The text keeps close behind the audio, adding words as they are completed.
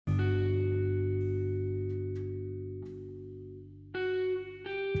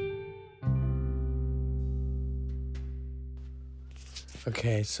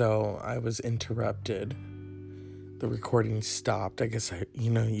Okay, so I was interrupted. The recording stopped. I guess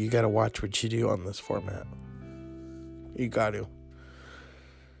you gotta watch what you do on this format. You got to.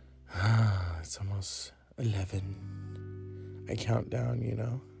 It's almost 11. I count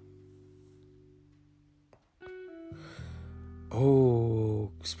down.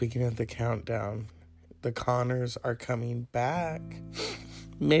 Oh, speaking of the countdown, the Connors are coming back.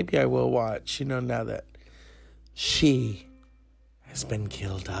 Maybe I will watch, now that she has been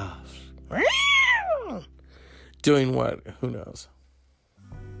killed off. Doing what? Who knows?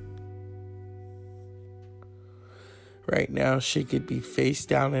 Right now, she could be face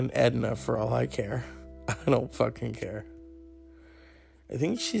down in Edna for all I care. I don't fucking care. I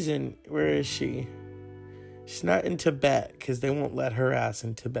think she's in... Where is she? She's not in Tibet, because they won't let her ass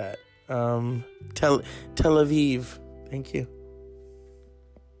in Tibet. Tel Aviv. Thank you.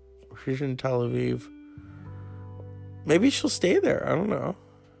 She's in Tel Aviv. Maybe she'll stay there. I don't know.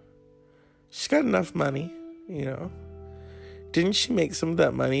 She's got enough money, Didn't she make some of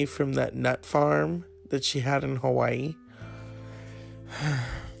that money from that nut farm that she had in Hawaii?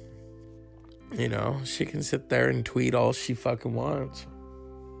 She can sit there and tweet all she fucking wants.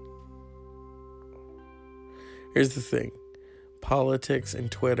 Here's the thing. Politics and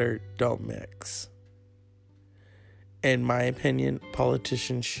Twitter don't mix. In my opinion,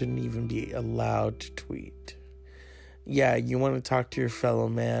 politicians shouldn't even be allowed to tweet. Yeah, you want to talk to your fellow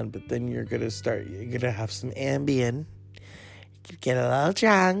man, but then you're going to have some Ambien. You could get a little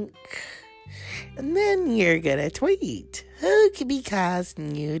drunk. And then you're going to tweet. Who could be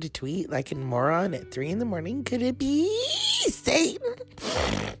causing you to tweet like a moron at 3 a.m? Could it be Satan?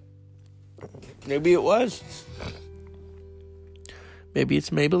 Maybe it was. Maybe it's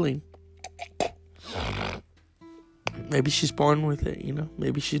Maybelline. Maybe she's born with it,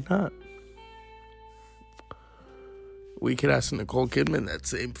 Maybe she's not. We could ask Nicole Kidman that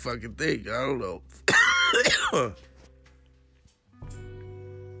same fucking thing. I don't know.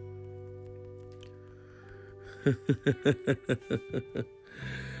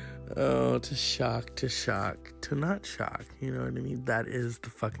 Oh, to shock, to not shock. You know what I mean? That is the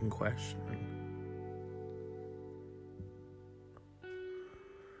fucking question.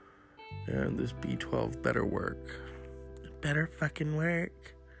 And this B12 better work. It better fucking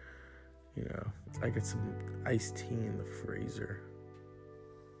work. I got some iced tea in the freezer.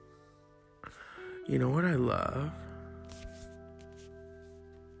 You know what I love?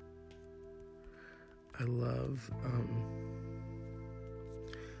 I love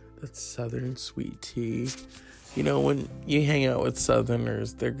that Southern sweet tea. When you hang out with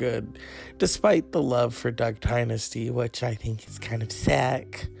Southerners, they're good. Despite the love for Duck Dynasty, which I think is kind of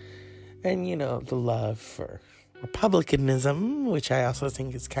sick. And, the love for Republicanism, which I also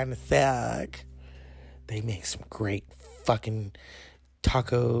think is kind of sick. They make some great fucking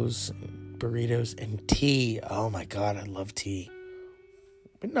tacos, and burritos, and tea. Oh my God, I love tea.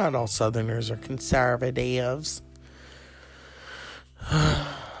 But not all Southerners are conservatives.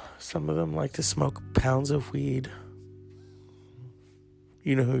 Some of them like to smoke pounds of weed.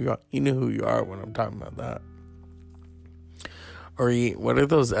 You know who you are when I'm talking about that. Or eat, what are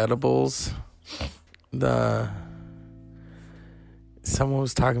those edibles? Someone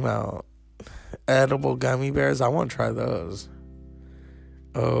was talking about edible gummy bears. I want to try those.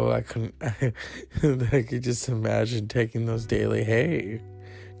 Oh, I couldn't. I could just imagine taking those daily. Hey,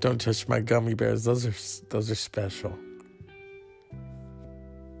 don't touch my gummy bears. Those are special.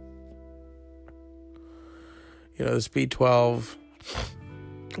 This B12.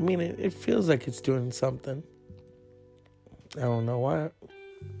 I mean, it feels like it's doing something. I don't know what.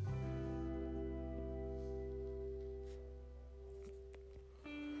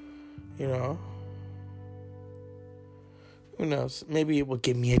 Who knows? Maybe it will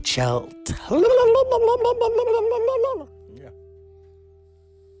give me a jolt. Yeah.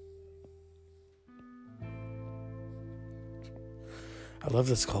 I love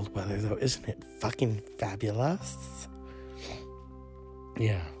this cold weather, though. Isn't it fucking fabulous?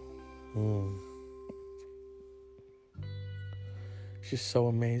 Yeah. She's so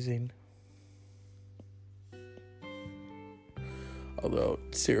amazing. Although,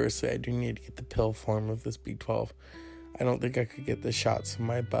 seriously, I do need to get the pill form of this B12. I don't think I could get the shots in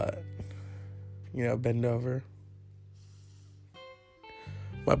my butt. Bend over.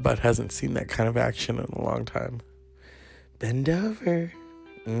 My butt hasn't seen that kind of action in a long time. Bend over.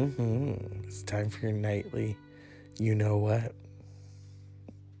 It's time for your nightly. You know what?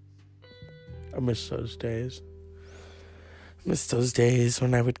 I miss those days. I miss those days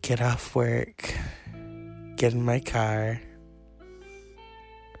when I would get off work, get in my car,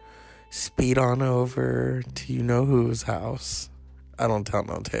 speed on over to you-know-who's house. I don't tell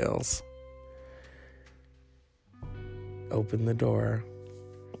no tales. Open the door.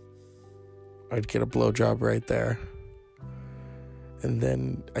 I'd get a blowjob right there. And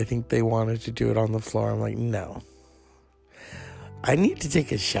then I think they wanted to do it on the floor. I'm like, no. I need to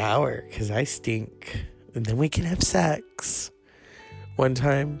take a shower because I stink. And then we can have sex. One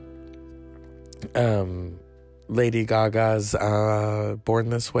time, Lady Gaga's Born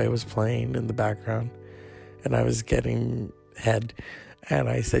This Way was playing in the background. And I was getting head. And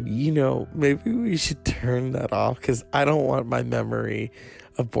I said, maybe we should turn that off because I don't want my memory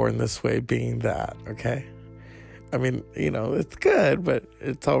of Born This Way being that, okay? I mean, it's good, but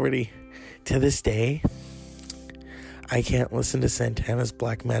it's already, to this day, I can't listen to Santana's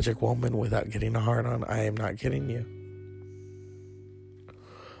Black Magic Woman without getting a hard on. I am not kidding you.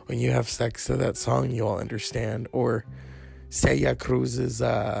 When you have sex to that song, you'll understand. Or Celia Cruz's,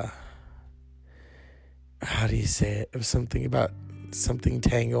 how do you say it? It was something about something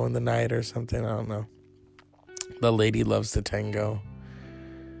tango in the night or something. I don't know. The lady loves the tango.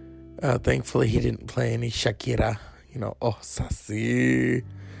 Thankfully, he didn't play any Shakira. Oh, sasi.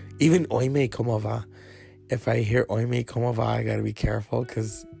 Even Oime Como Va. If I hear Oime Como Va, I gotta be careful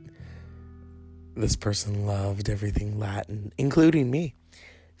because this person loved everything Latin, including me.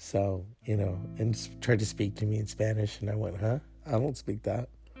 So, and tried to speak to me in Spanish, and I went, huh? I don't speak that.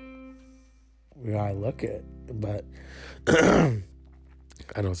 Yeah, I look it, but I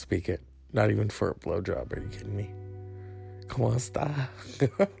don't speak it. Not even for a blowjob. Are you kidding me? ¿Cómo está?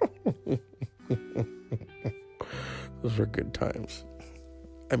 Those were good times.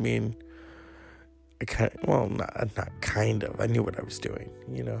 I mean, not kind of. I knew what I was doing,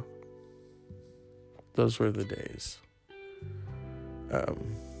 Those were the days.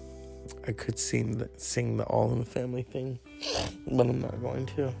 I could sing the All in the Family thing, but I'm not going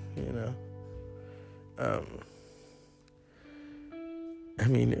to, I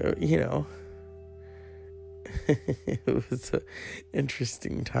mean, it was an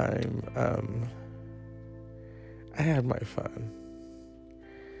interesting time. I had my fun.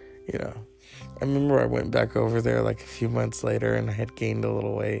 I remember I went back over there like a few months later and I had gained a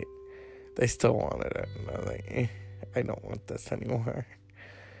little weight. They still wanted it. And I was like, I don't want this anymore.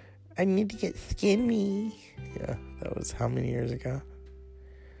 I need to get skinny. Yeah, that was how many years ago?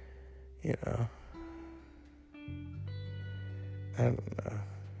 I don't know.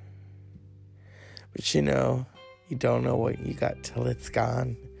 But you don't know what you got till it's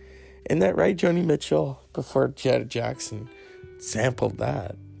gone. Isn't that right, Joni Mitchell? Before Janet Jackson sampled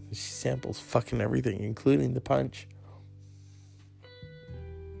that. She samples fucking everything, including the punch.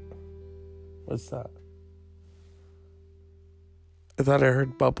 What's that? I thought I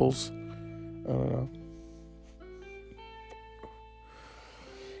heard bubbles. I don't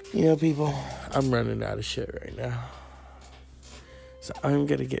know. People, I'm running out of shit right now. So I'm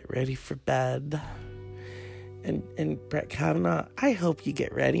gonna get ready for bed. And Brett Kavanaugh, I hope you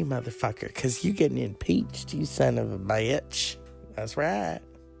get ready, motherfucker, because you getting impeached, you son of a bitch. That's right.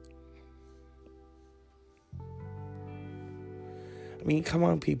 I mean, come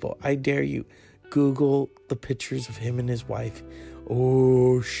on, people. I dare you. Google the pictures of him and his wife.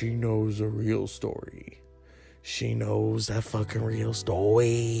 Oh, she knows a real story. She knows that fucking real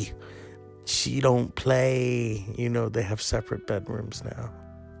story. She don't play. They have separate bedrooms now.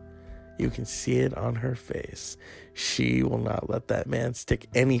 You can see it on her face. She will not let that man stick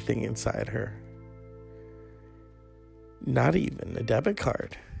anything inside her. Not even a debit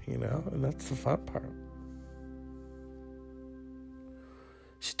card, and that's the fun part.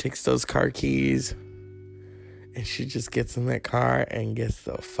 She takes those car keys and she just gets in that car and gets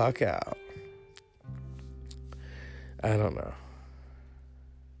the fuck out. I don't know.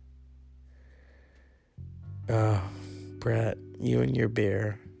 Oh, Brett, you and your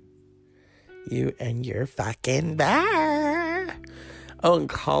beer. You and your fucking beer. Oh, and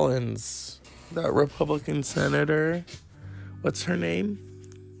Collins, that Republican senator. What's her name?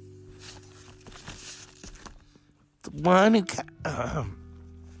 The one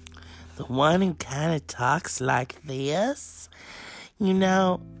who kind of talks like this.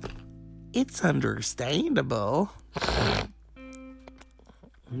 It's understandable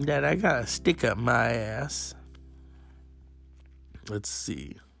that I gotta stick up my ass. Let's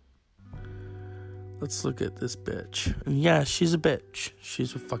see. Let's look at this bitch. And yeah, she's a bitch.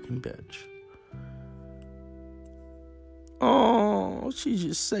 She's a fucking bitch. Oh, she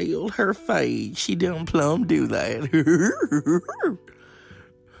just sailed her fate. She didn't plumb do that.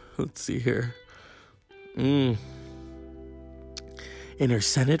 Let's see here. In her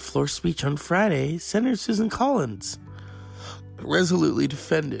Senate floor speech on Friday, Senator Susan Collins resolutely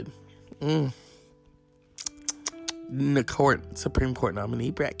defended Supreme Court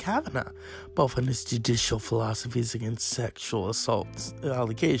nominee Brett Kavanaugh, both on his judicial philosophies against sexual assault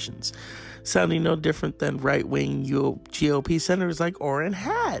allegations, sounding no different than right-wing GOP senators like Orrin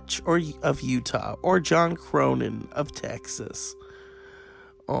Hatch of Utah or John Cronin of Texas.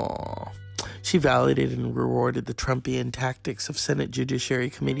 Aww. She validated and rewarded the Trumpian tactics of Senate Judiciary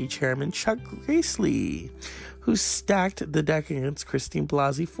Committee Chairman Chuck Grassley, who stacked the deck against Christine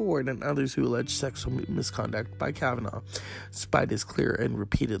Blasey Ford and others who alleged sexual misconduct by Kavanaugh. Despite his clear and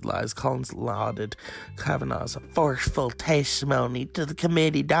repeated lies, Collins lauded Kavanaugh's forceful testimony to the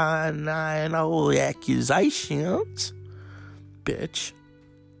committee, denying all accusations. Bitch.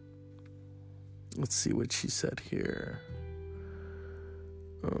 Let's see what she said here.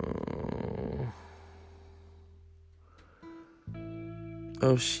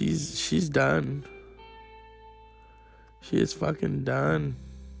 Oh, she's done. She is fucking done.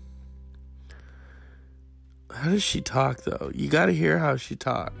 How does she talk, though? You gotta hear how she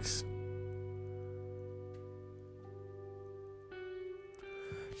talks.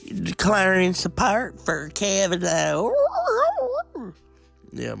 Declaring support for Kavanaugh.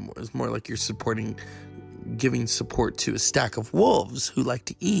 Yeah, it's more like you're giving support to a stack of wolves who like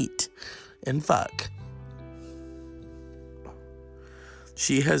to eat and fuck.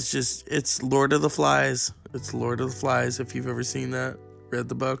 She has it's Lord of the Flies. It's Lord of the Flies, if you've ever seen that, read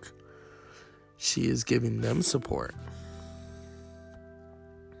the book. She is giving them support.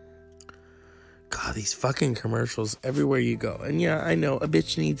 God, these fucking commercials everywhere you go. And yeah, I know, a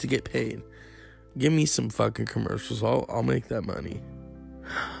bitch needs to get paid. Give me some fucking commercials. I'll make that money.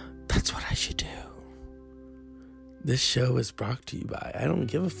 That's what I should do. This show is brought to you by I Don't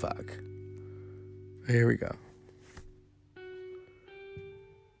Give a Fuck. Here we go.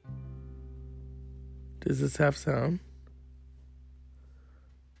 Does this have sound?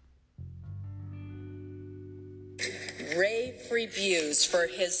 Rave reviews for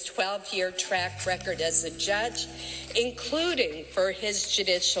his 12-year track record as a judge, including for his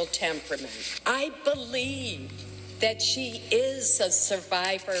judicial temperament. I believe that she is a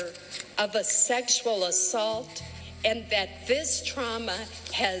survivor of a sexual assault and that this trauma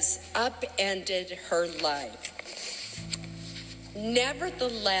has upended her life.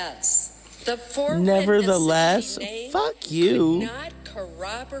 Nevertheless, the four witnesses she named fuck you. could not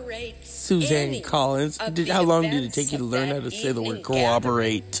corroborate Suzanne Collins. How long did it take you to learn how to say the word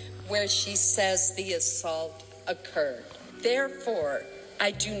corroborate? Where she says the assault occurred. Therefore,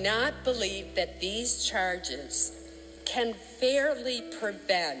 I do not believe that these charges can fairly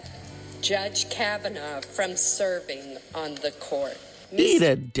prevent Judge Kavanaugh from serving on the court. Eat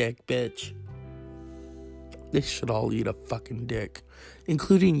a dick, bitch. They should all eat a fucking dick.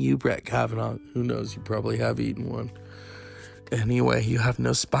 Including you, Brett Kavanaugh. Who knows, you probably have eaten one. Anyway, you have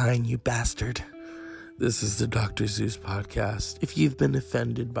no spine, you bastard. This is the Dr. Zeus podcast. If you've been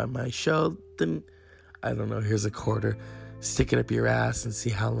offended by my show, then, I don't know, here's a quarter. Stick it up your ass and see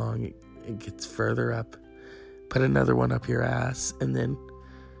how long it gets further up. Put another one up your ass, and then,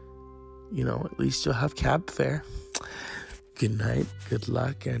 at least you'll have cab fare. Good night, good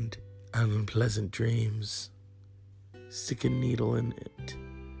luck, and unpleasant dreams. Stick a needle in it.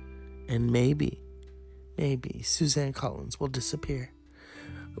 And maybe Suzanne Collins will disappear.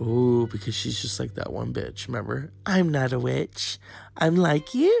 Ooh, because she's just like that one bitch, remember? I'm not a witch. I'm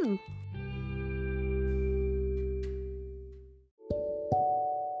like you.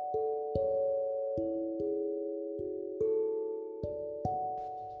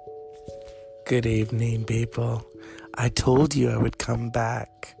 Good evening, people. I told you I would come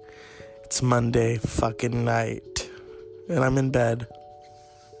back. It's Monday fucking night. And I'm in bed.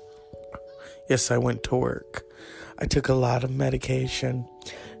 Yes, I went to work. I took a lot of medication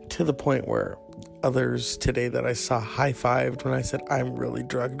to the point where others today that I saw high-fived when I said, I'm really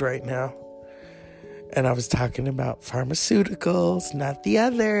drugged right now. And I was talking about pharmaceuticals, not the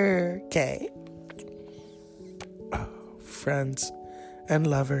other, okay? Oh, friends and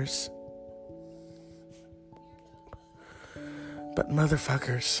lovers. But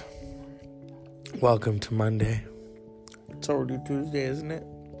motherfuckers, welcome to Monday. It's already Tuesday, isn't it?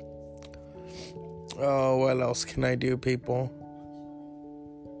 Oh, what else can I do, people?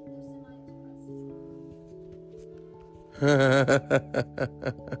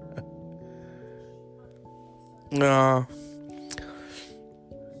 No.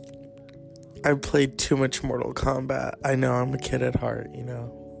 I played too much Mortal Kombat. I know I'm a kid at heart,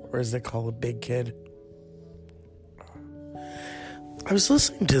 or as they call a big kid. I was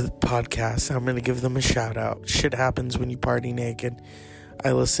listening to the podcast. I'm going to give them a shout out. Shit happens when you party naked.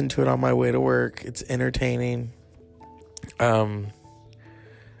 I listened to it on my way to work. It's entertaining. I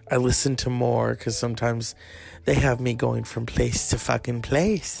listen to more because sometimes they have me going from place to fucking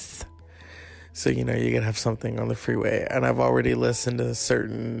place. So, you know, you gotta have something on the freeway. And I've already listened to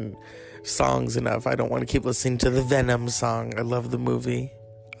certain songs enough. I don't want to keep listening to the Venom song. I love the movie.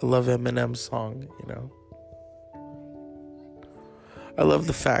 I love Eminem's song, you know. I love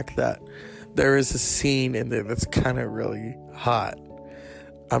the fact that there is a scene in there that's kind of really hot.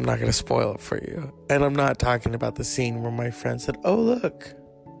 I'm not going to spoil it for you. And I'm not talking about the scene where my friend said, oh, look.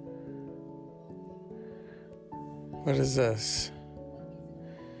 What is this?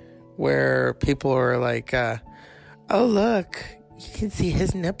 Where people are like, oh, look, you can see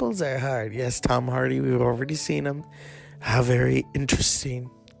his nipples are hard. Yes, Tom Hardy, we've already seen him. How very interesting.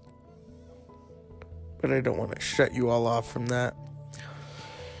 But I don't want to shut you all off from that.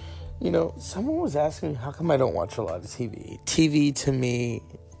 You know, someone was asking me, how come I don't watch a lot of TV? TV to me,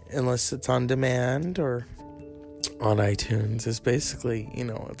 unless it's on demand or on iTunes, is basically, you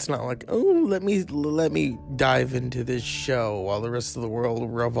know, it's not like, oh, let me dive into this show while the rest of the world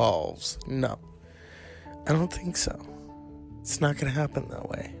revolves. No, I don't think so. It's not going to happen that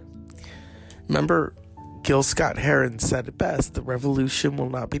way. Remember, Gil Scott-Heron said it best, the revolution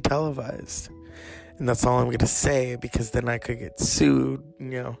will not be televised. And that's all I'm going to say, because then I could get sued,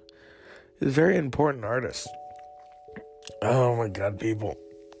 you know. He's a very important artist. Oh my God, people.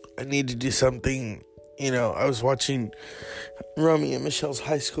 I need to do something. You know, I was watching Romy and Michelle's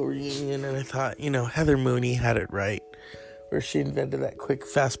high school reunion, and I thought, you know, Heather Mooney had it right, where she invented that quick,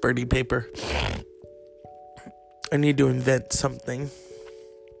 fast birdie paper. I need to invent something.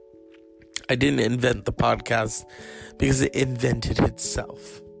 I didn't invent the podcast because it invented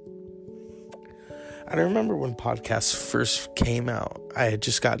itself. And I remember when podcasts first came out, I had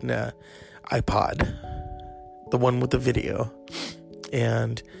just gotten a iPod, the one with the video.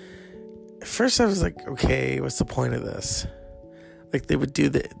 And at first I was like, okay, what's the point of this? Like, they would do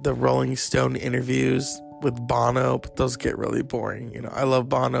the Rolling Stone interviews with Bono, but those get really boring. You know, I love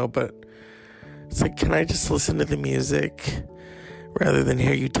Bono, but it's like, can I just listen to the music rather than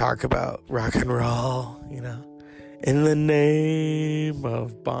hear you talk about rock and roll, you know? In the name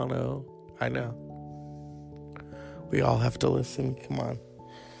of Bono. I know. We all have to listen. Come on.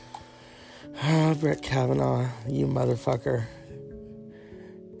 Oh, Brett Kavanaugh, you motherfucker.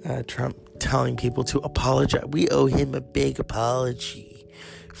 Trump telling people to apologize. We owe him a big apology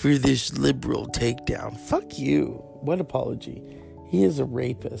for this liberal takedown. Fuck you. What apology? He is a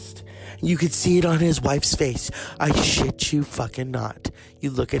rapist. You could see it on his wife's face. I shit you fucking not.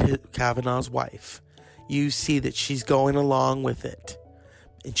 You look at Kavanaugh's wife. You see that she's going along with it.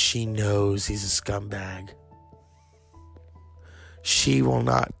 And she knows he's a scumbag. She will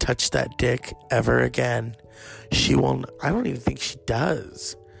not touch that dick ever again. She won't. I don't even think she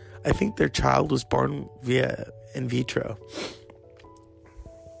does. I think their child was born via in vitro.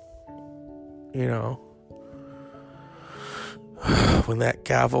 You know, when that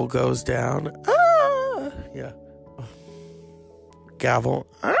gavel goes down, yeah, gavel.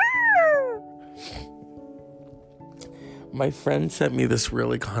 My friend sent me this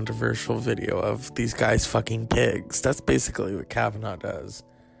really controversial video of these guys fucking pigs. That's basically what Kavanaugh does.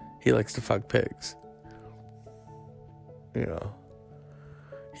 He likes to fuck pigs. You know,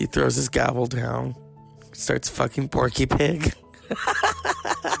 he throws his gavel down, starts fucking Porky Pig.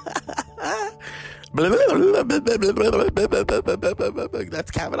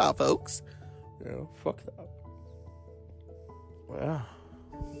 That's Kavanaugh, folks. You know, fuck that. Wow.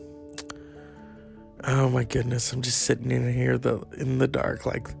 Oh my goodness, I'm just sitting in here in the dark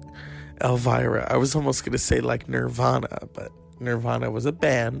like Elvira. I was almost going to say like Nirvana, but Nirvana was a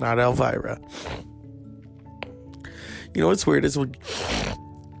band, not Elvira. You know what's weird is when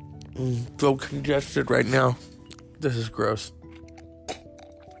I'm so congested right now. This is gross.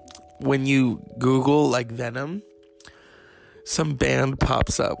 When you Google like Venom, some band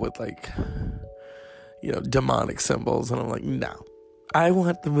pops up with like, you know, demonic symbols, and I'm like, no. I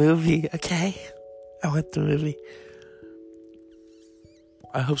want the movie, okay? I want the movie.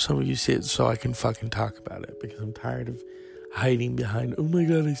 I hope some of you see it so I can fucking talk about it, because I'm tired of hiding behind, oh my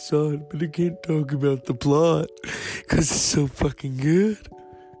God, I saw it, but I can't talk about the plot because it's so fucking good.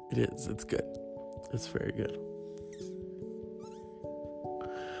 It is. It's good. It's very good.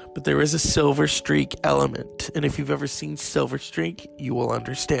 But there is a Silver Streak element, and if you've ever seen Silver Streak, you will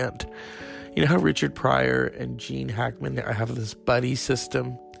understand. You know how Richard Pryor and Gene Hackman have this buddy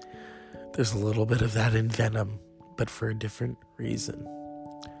system? There's a little bit of that in Venom, but for a different reason.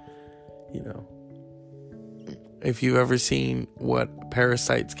 You know, if you've ever seen what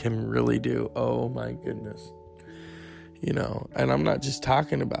parasites can really do, oh my goodness. You know, and I'm not just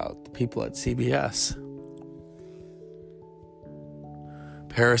talking about the people at CBS.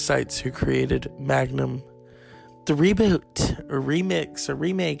 Parasites who created Magnum the reboot or remix or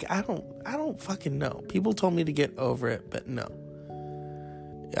remake, I don't fucking know. People told me to get over it, but no.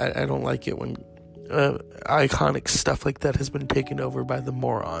 I don't like it when iconic stuff like that has been taken over by the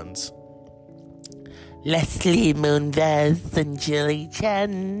morons. Leslie Moonves and Julie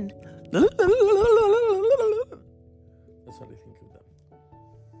Chen. That's what I think of them.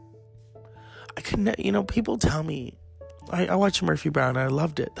 I couldn't, people tell me, I watched Murphy Brown and I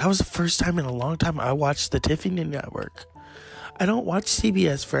loved it. That was the first time in a long time I watched the Tiffany Network. I don't watch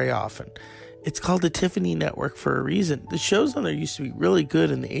CBS very often. It's called the Tiffany Network for a reason. The shows on there used to be really good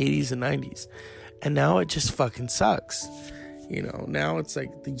in the 80s and 90s. And now it just fucking sucks. Now it's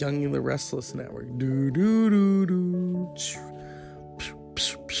like the Young and the Restless Network. Do do do do.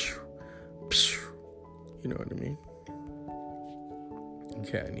 You know what I mean?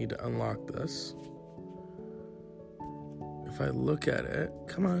 Okay, I need to unlock this. If I look at it,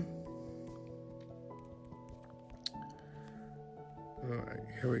 come on. All right,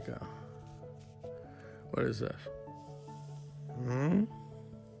 here we go. What is this?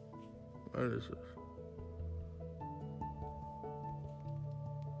 What is this?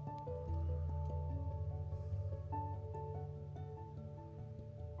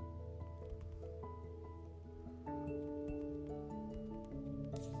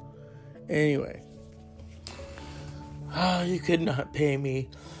 Anyway. You could not pay me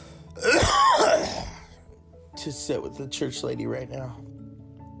to sit with the church lady right now.